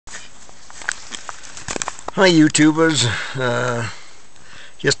Hi YouTubers,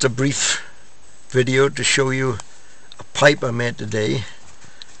 just a brief video to show you a pipe I made today.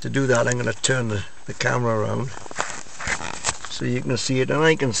 To do that I'm going to turn the camera around so you can see it and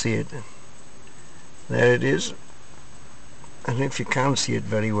I can see it. There it is. I don't know if you can see it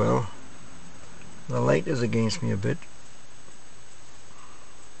very well. The light is against me a bit.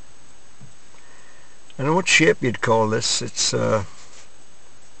 I don't know what shape you'd call this. It's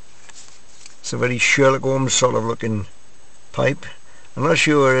a very Sherlock Holmes sort of looking pipe. I'm not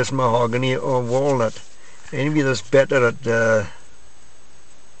sure it's mahogany or walnut. Any of you that's better at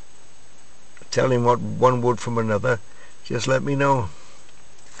telling what one wood from another, just let me know.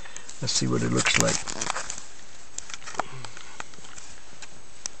 Let's see what it looks like.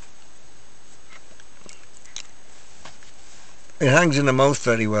 It hangs in the mouth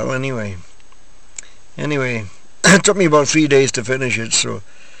very well anyway. It took me about 3 days to finish it, so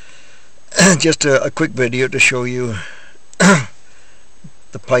just a quick video to show you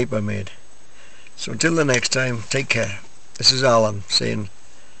the pipe I made. So until the next time, take care. This is Alan saying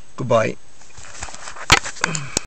goodbye.